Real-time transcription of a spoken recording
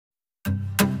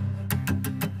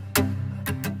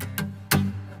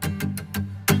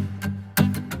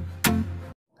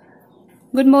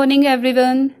Good morning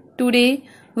everyone. Today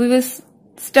we will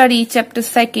study chapter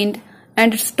 2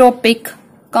 and its topic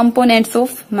components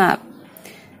of map.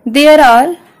 There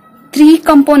are three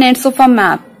components of a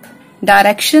map: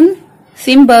 direction,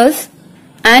 symbols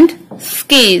and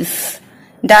scales.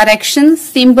 Direction,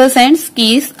 symbols and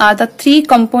scales are the three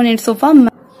components of a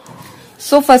map.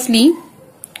 So firstly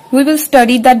we will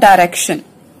study the direction.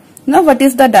 Now what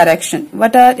is the direction?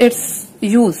 What are its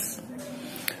use?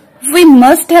 We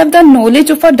must have the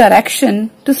knowledge of a direction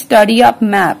to study a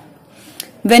map.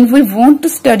 When we want to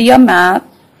study a map,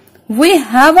 we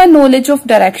have a knowledge of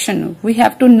direction. We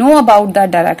have to know about the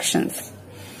directions.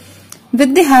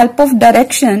 With the help of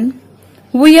direction,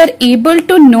 we are able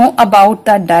to know about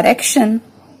the direction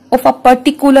of a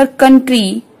particular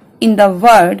country in the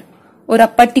world or a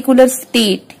particular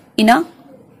state in a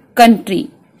country.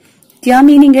 क्या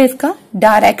meaning है इसका?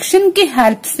 Direction की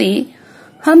help से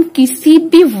हम किसी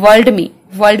भी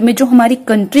world में जो हमारी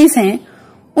कंट्रीज हैं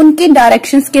उनके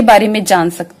डायरेक्शंस के बारे में जान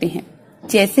सकते हैं.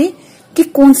 जैसे कि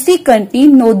कौन सी कंट्री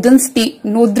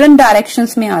नॉर्दर्न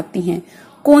डायरेक्शंस में आती हैं,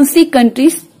 कौन सी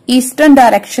कंट्रीज ईस्टर्न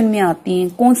डायरेक्शन में आती हैं,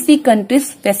 कौन सी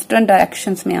कंट्रीज वेस्टर्न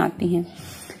डायरेक्शंस में आती हैं.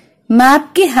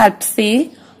 मैप की हेल्प से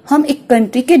हम एक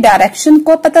कंट्री के डायरेक्शन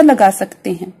को पता लगा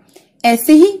सकते हैं.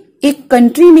 ऐसे ही एक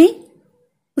कंट्री में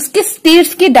उसके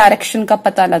स्टेट्स के डायरेक्शन का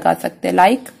पता लगा सकते हैं.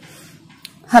 लाइक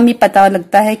हमें पता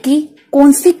लगता है कि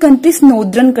कौन सी कंट्रीज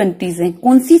नॉर्दर्न कंट्रीज हैं,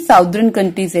 कौन सी साउदर्न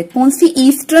कंट्रीज है, कौन सी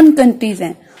ईस्टर्न कंट्रीज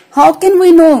हैं. How can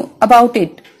we know about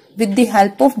it? With the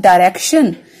help of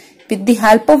direction. With the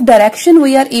help of direction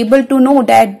we are able to know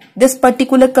that this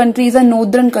particular country is a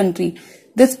northern country,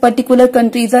 this particular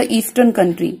country is a eastern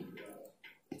country.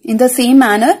 In the same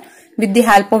manner, with the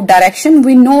help of direction,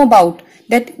 we know about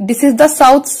that this is the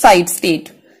south side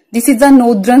state, this is the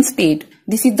northern state,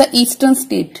 this is the eastern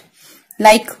state.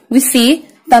 Like we say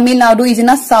Tamil Nadu is in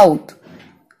a south.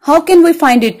 How can we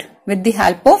find it? With the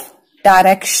help of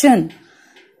direction.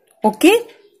 Okay?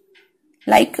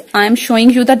 Like I am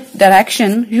showing you the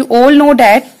direction. You all know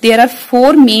that there are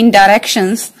four main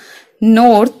directions: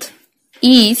 north,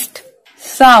 east,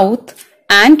 south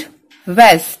and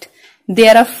west.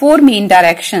 There are four main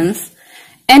directions,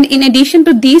 and in addition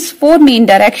to these four main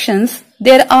directions,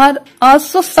 there are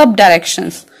also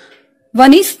sub-directions.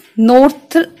 One is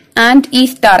north and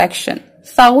east direction,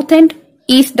 south and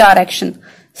east direction,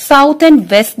 south and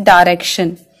west direction,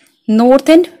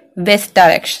 north and west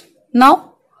direction. Now,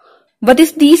 what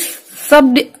is these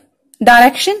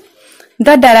sub-direction?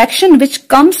 The direction which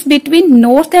comes between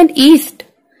north and east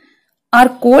are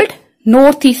called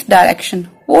northeast direction.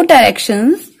 वो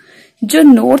directions जो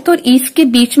north और east के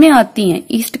बीच में आती हैं,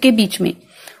 east के बीच में,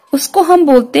 उसको हम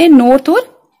बोलते हैं नॉर्थ और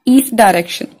east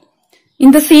direction.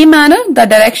 In the same manner the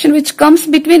direction which comes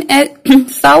between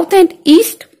south and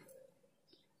east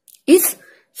is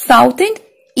south and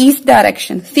east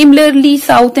direction. Similarly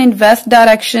south and west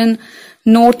direction,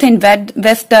 north and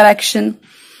west direction,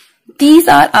 these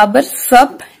are our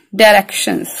सब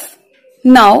directions.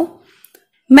 Now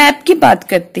map की बात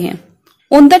करते हैं.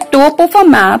 On the top of a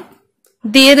map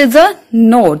there is a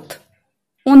north.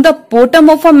 On the bottom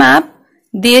of a map,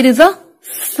 there is a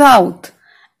south.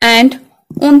 And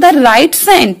on the right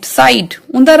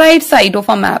side of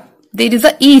a map, there is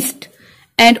a east.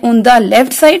 And on the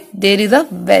left side, there is a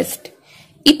west.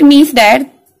 It means that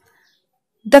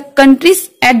the countries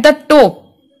at the top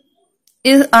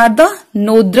are the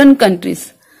northern countries.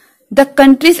 The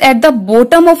countries at the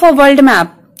bottom of a world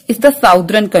map is the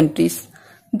southern countries.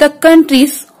 The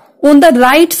countries on the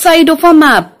right side of a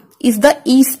map is the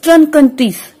eastern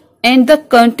countries, and the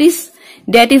countries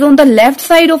that is on the left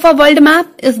side of a world map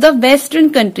is the western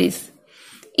countries.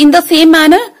 In the same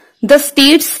manner, the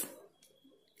states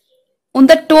on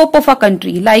the top of a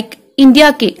country, like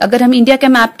India के, अगर हम India के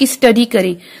map की study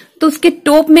करें तो उसके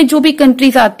top में जो भी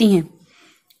कंट्रीज आती हैं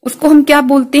उसको हम क्या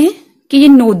बोलते हैं कि ये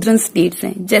नॉर्दर्न स्टेट्स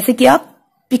हैं. जैसे कि आप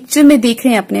पिक्चर में देख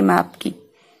रहे हैं अपने मैप की.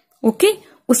 ओके,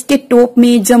 उसके टॉप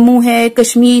में जम्मू है,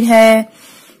 कश्मीर है,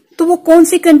 तो वो कौन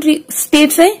सी कंट्री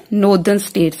स्टेट्स है? नॉर्दर्न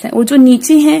स्टेट्स हैं. और जो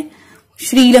नीचे हैं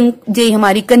श्रीलंका, जो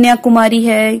हमारी कन्याकुमारी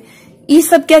है, ये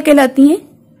सब क्या कहलाती हैं?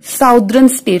 साउदर्न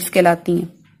स्टेट्स कहलाती हैं.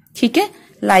 ठीक है.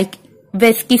 लाइक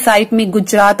वेस्ट की साइड में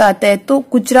गुजरात आता है, तो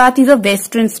Gujarat is a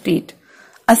western state,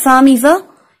 Assam is a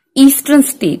eastern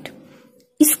state.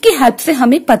 इसकी हेल्प से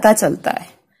हमें पता चलता है.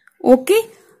 ओके,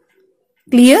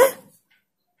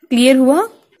 क्लियर हुआ?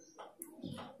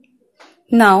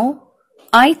 Now,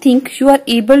 I think you are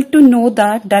able to know the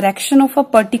direction of a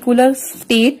particular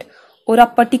state or a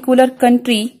particular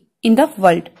country in the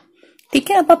world.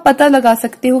 ठीक है, अब आप पता लगा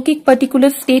सकते हो कि एक पर्टिकुलर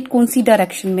स्टेट कौन सी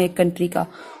डायरेक्शन में है कंट्री का,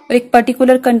 और एक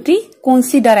पर्टिकुलर कंट्री कौन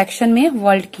सी डायरेक्शन में है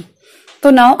वर्ल्ड की.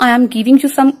 So now I am giving you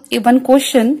one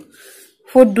question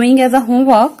for doing as a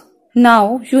homework.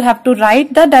 Now you have to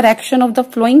write the direction of the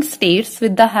flowing states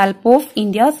with the help of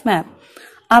India's map.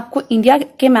 आपको India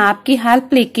के map की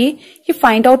help लेके ये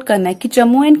find out करना है कि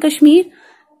Jammu and Kashmir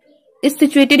is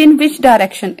situated in which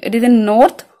direction. It is in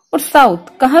north और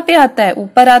south. कहाँ पे आता है?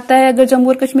 ऊपर आता है अगर जम्मू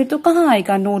और कश्मीर तो कहाँ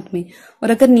आएगा? नॉर्थ में.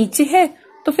 और अगर नीचे है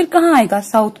तो फिर कहाँ आएगा?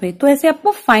 साउथ में. तो ऐसे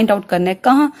आपको फाइंड आउट करना है.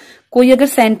 कहाँ कोई अगर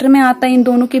सेंटर में आता है, इन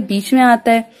दोनों के बीच में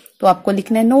आता है, तो आपको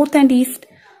लिखना है north and east.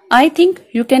 I think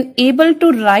you can able to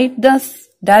write the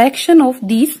direction of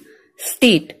these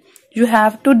state. You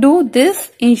have to do this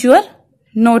in your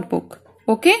notebook.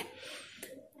 Okay?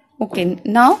 Okay.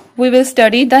 Now we will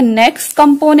study the next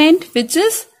component, which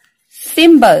is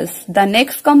symbols. The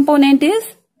next component is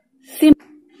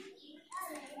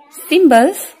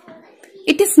symbols.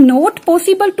 It is not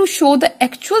possible to show the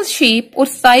actual shape or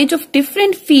size of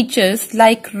different features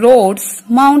like roads,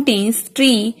 mountains,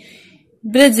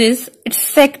 bridges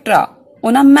etcetera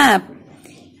on a map.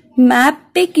 Map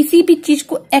पे किसी भी चीज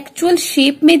को actual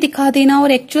shape में दिखा देना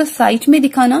और actual size में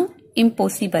दिखाना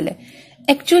इम्पॉसिबल है.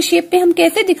 एक्चुअल शेप में हम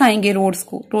कैसे दिखाएंगे रोड्स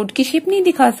को? रोड की शेप नहीं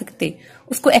दिखा सकते,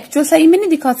 उसको एक्चुअल साइज में नहीं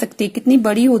दिखा सकते. कितनी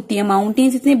बड़ी होती है,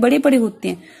 माउंटेन्स इतने बड़े बड़े होते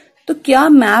हैं. तो क्या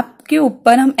मैप के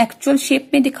ऊपर हम एक्चुअल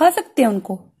शेप में दिखा सकते हैं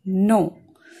उनको? No.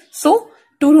 So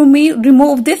to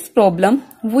remove this problem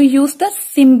we use the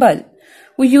symbol.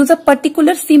 We use a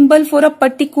particular symbol for a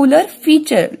particular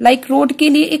feature. Like road के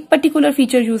लिए एक particular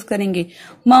feature use करेंगे,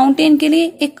 mountain के लिए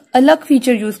एक अलग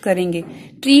feature use करेंगे,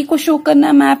 tree को show करना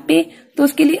है मैप पे तो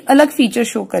उसके लिए अलग feature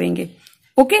show करेंगे.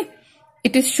 Okay?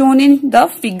 It is shown in the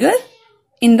figure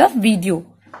in the video.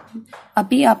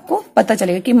 अभी आपको पता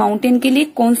चलेगा कि mountain के लिए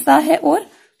कौन सा है और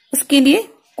उसके लिए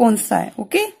कौन सा है.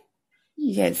 Okay?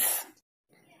 Yes.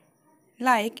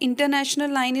 Like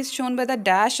international line is shown by the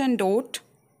dash and dot.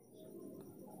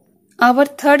 Our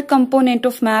third component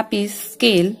of map is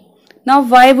scale. Now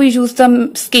why we use the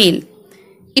scale?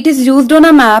 It is used on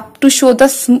a map to show the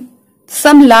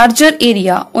some larger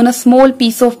area on a small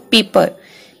piece of paper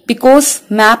because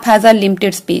map has a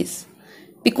limited space.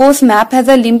 Because map has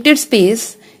a limited space,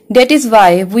 that is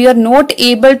why we are not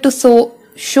able to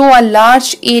show a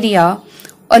large area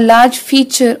or large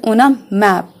feature on a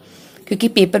map. क्योंकि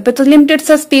paper पे तो limited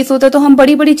सा space होता है तो हम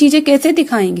बड़ी बड़ी चीजें कैसे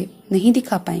दिखाएंगे? नहीं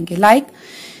दिखा पाएंगे. Like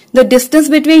the distance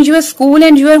between your school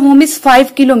and your home is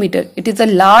 5 kilometers. It is a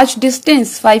large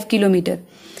distance, 5 kilometers.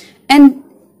 And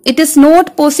it is not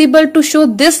possible to show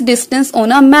this distance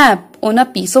on a map, on a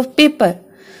piece of paper.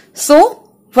 So,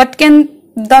 what can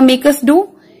the makers do?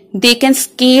 They can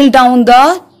scale down the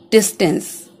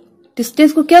distance.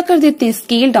 Distance को क्या कर देते हैं?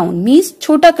 Scale down means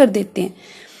छोटा कर देते हैं.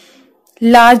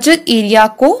 Larger area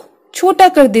को छोटा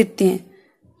कर देते हैं.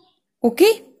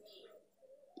 Okay?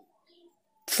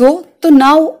 So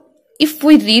now if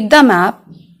we read the map,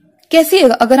 कैसे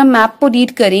अगर हम मैप को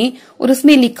रीड करें और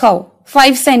उसमें लिखा हो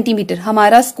 5 सेंटीमीटर,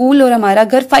 हमारा स्कूल और हमारा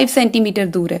घर 5 सेंटीमीटर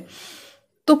दूर है,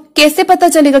 तो कैसे पता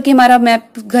चलेगा कि हमारा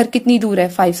मैप घर कितनी दूर है?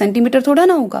 5 सेंटीमीटर थोड़ा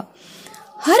ना होगा.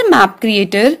 हर मैप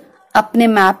क्रिएटर अपने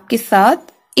मैप के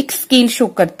साथ एक स्केल शो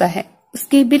करता है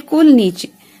उसके बिल्कुल नीचे.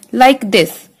 Like this,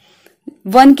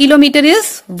 1 kilometer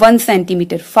is 1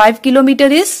 centimeter, 5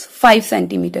 kilometer is 5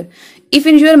 centimeter. If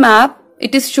in your map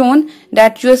it is shown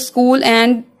that your school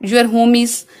and your home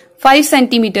is 5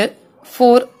 centimeter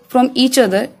from each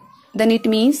other, then it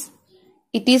means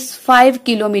it is 5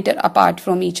 kilometer apart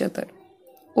from each other.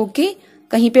 Okay?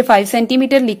 कहीं पे 5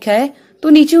 centimeter लिखा है तो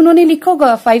नीचे उन्होंने लिखा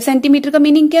होगा 5 centimeter का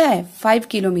मीनिंग क्या है? 5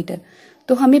 kilometer.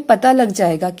 तो हमें पता लग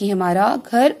जाएगा कि हमारा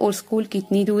घर और स्कूल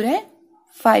कितनी दूर है?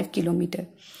 5 kilometer.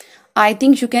 I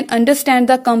think you can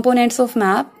understand the components of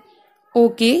map.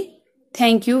 Okay.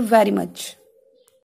 Thank you very much.